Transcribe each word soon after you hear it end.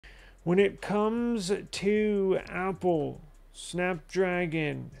When it comes to Apple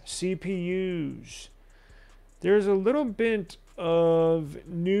Snapdragon CPUs, there's a little bit of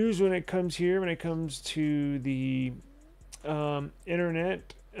news when it comes here, when it comes to the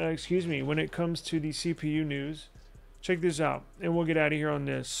internet, when it comes to the CPU news. Check this out, and we'll get out of here on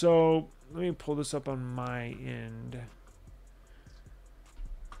this. So let me pull this up on my end.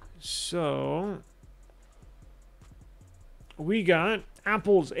 So we got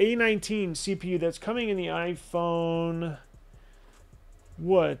Apple's A19 CPU that's coming in the iPhone.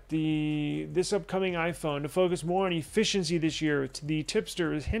 This upcoming iPhone to focus more on efficiency this year. The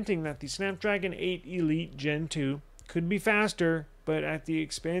tipster is hinting that the Snapdragon 8 Elite Gen 2 could be faster, but at the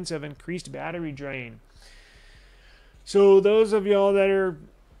expense of increased battery drain. So those of y'all that are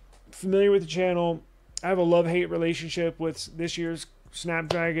familiar with the channel, I have a love-hate relationship with this year's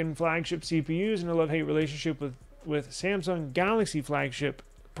Snapdragon flagship CPUs and a love-hate relationship with Samsung Galaxy flagship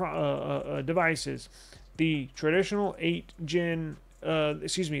devices. The traditional the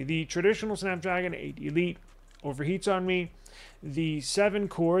traditional Snapdragon 8 Elite overheats on me. The 7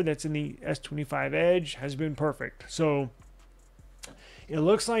 core that's in the S25 Edge has been perfect. So it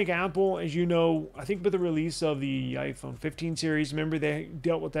looks like Apple, as you know, I think with the release of the iPhone 15 series, remember they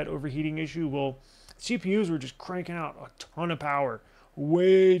dealt with that overheating issue? Well, CPUs were just cranking out a ton of power,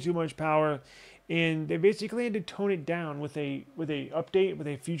 way too much power, and they basically had to tone it down with a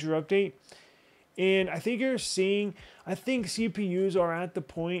future update. And I think CPUs are at the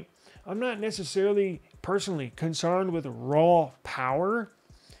point, I'm not necessarily personally concerned with raw power.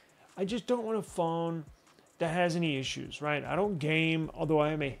 I just don't want a phone that has any issues, right? I don't game, although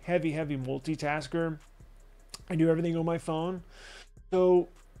I am a heavy multitasker. I do everything on my phone. So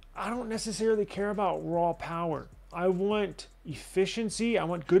I don't necessarily care about raw power. I want efficiency. I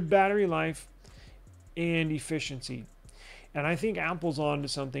want good battery life and efficiency. And I think Apple's on to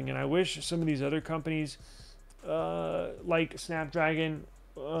something, and I wish some of these other companies like Snapdragon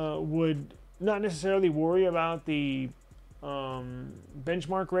would not necessarily worry about the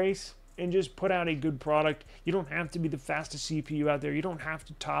benchmark race and just put out a good product. You don't have to be the fastest CPU out there. You don't have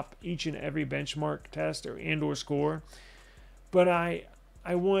to top each and every benchmark test or score. But I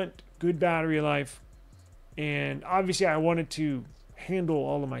want good battery life, and obviously I want it to handle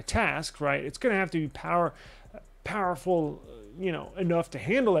all of my tasks, right? It's going to have to be powerful, enough to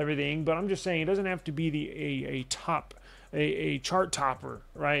handle everything, but I'm just saying it doesn't have to be a chart topper,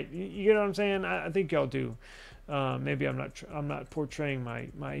 right? You get what I'm saying? I think y'all do. Maybe I'm not portraying my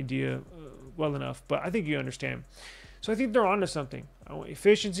idea well enough, but I think you understand. So I think they're onto something. I want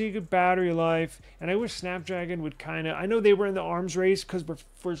efficiency, good battery life, and I wish Snapdragon would I know they were in the arms race because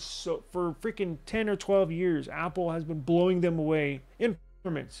for freaking 10 or 12 years, Apple has been blowing them away in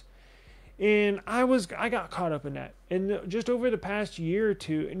performance. And I got caught up in that. And just over the past year or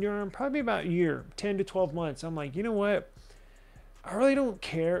two, and probably about a year, 10 to 12 months, I'm like, you know what? I really don't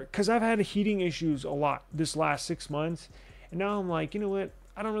care, because I've had heating issues a lot this last 6 months. And now I'm like, you know what?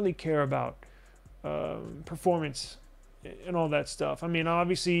 I don't really care about performance and all that stuff. I mean,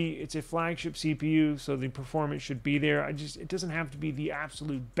 obviously, it's a flagship CPU, so the performance should be there. It doesn't have to be the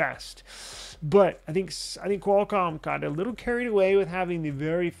absolute best. But I think Qualcomm got a little carried away with having the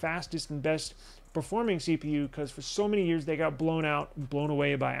very fastest and best performing CPU, because for so many years they got blown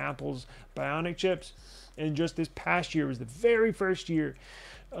away by Apple's Bionic chips. And just this past year was the very first year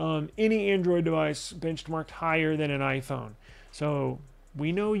any Android device benchmarked higher than an iPhone. So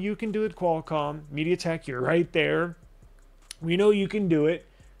we know you can do it, Qualcomm, MediaTek, you're right there. We know you can do it.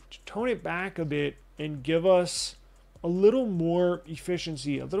 Just tone it back a bit and give us a little more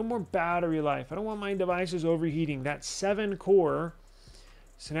efficiency, a little more battery life. I don't want my devices overheating. That 7-core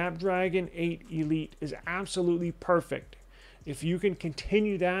Snapdragon 8 Elite is absolutely perfect. If you can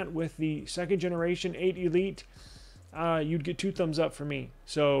continue that with the second generation 8 Elite, you'd get 2 thumbs up for me.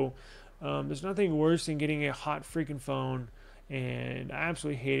 So there's nothing worse than getting a hot freaking phone, and I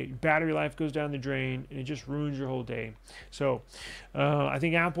absolutely hate it. Battery life goes down the drain, and it just ruins your whole day. So I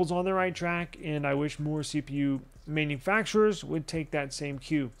think Apple's on the right track, and I wish more CPU manufacturers would take that same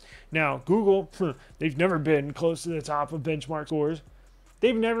cue. Now, Google, they've never been close to the top of benchmark scores.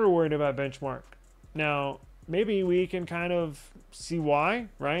 They've never worried about benchmark. Now, maybe we can kind of see why,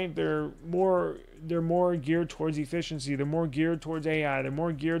 right? They're more geared towards efficiency. They're more geared towards AI. They're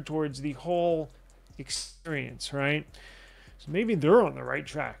more geared towards the whole experience, right? So maybe they're on the right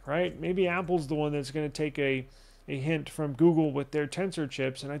track, right? Maybe Apple's the one that's going to take a hint from Google with their Tensor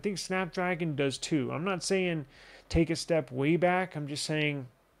chips, and I think Snapdragon does too. I'm not saying take a step way back. I'm just saying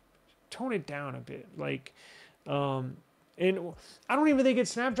tone it down a bit. And I don't even think it's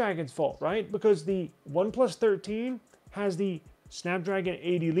Snapdragon's fault, right? Because the OnePlus 13 has the Snapdragon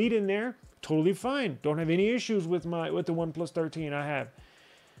 8 Elite in there, totally fine. Don't have any issues with the OnePlus 13 I have.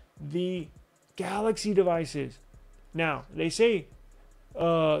 The Galaxy devices. Now, they say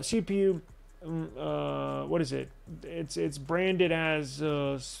CPU, what is it? It's branded as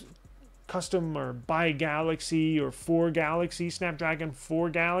custom or by Galaxy or for Galaxy, Snapdragon 4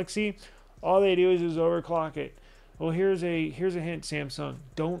 Galaxy. All they do is overclock it. Well, here's a hint, Samsung.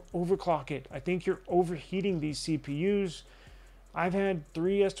 Don't overclock it. I think you're overheating these CPUs. I've had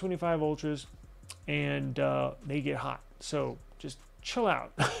 3 S25 Ultras, and they get hot. So just chill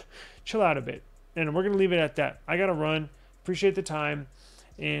out. Chill out a bit. And we're going to leave it at that. I got to run. Appreciate the time.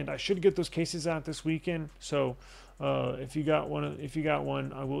 And I should get those cases out this weekend. So if you got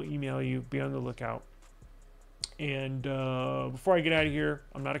one, I will email you. Be on the lookout. And before I get out of here,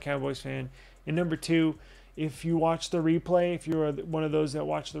 I'm not a Cowboys fan. And number 2, if you watch the replay, if you're one of those that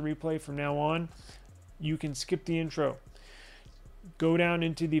watch the replay from now on, you can skip the intro. Go down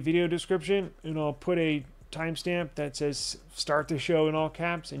into the video description, and I'll put a timestamp that says "Start the show" in all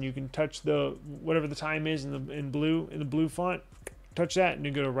caps, and you can touch the whatever the time is in the blue font. Touch that, and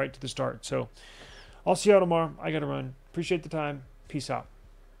you go right to the start. So I'll see y'all tomorrow. I gotta run. Appreciate the time. Peace out.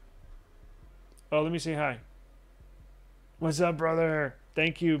 Oh, let me say hi. What's up, brother?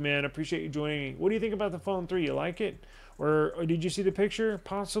 Thank you, man. Appreciate you joining me. What do you think about the Phone 3? You like it? Or did you see the picture?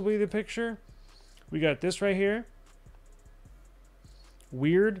 Possibly the picture? We got this right here.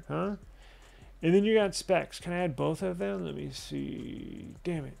 Weird, huh? And then you got specs. Can I add both of them? Let me see.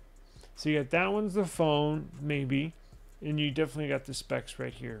 Damn it. So you got that one's the phone, maybe. And you definitely got the specs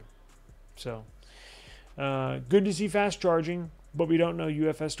right here. So, good to see fast charging, but we don't know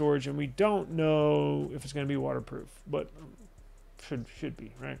UFS storage, and we don't know if it's going to be waterproof. But should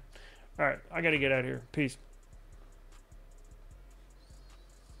be, right? All right, I got to get out of here. Peace.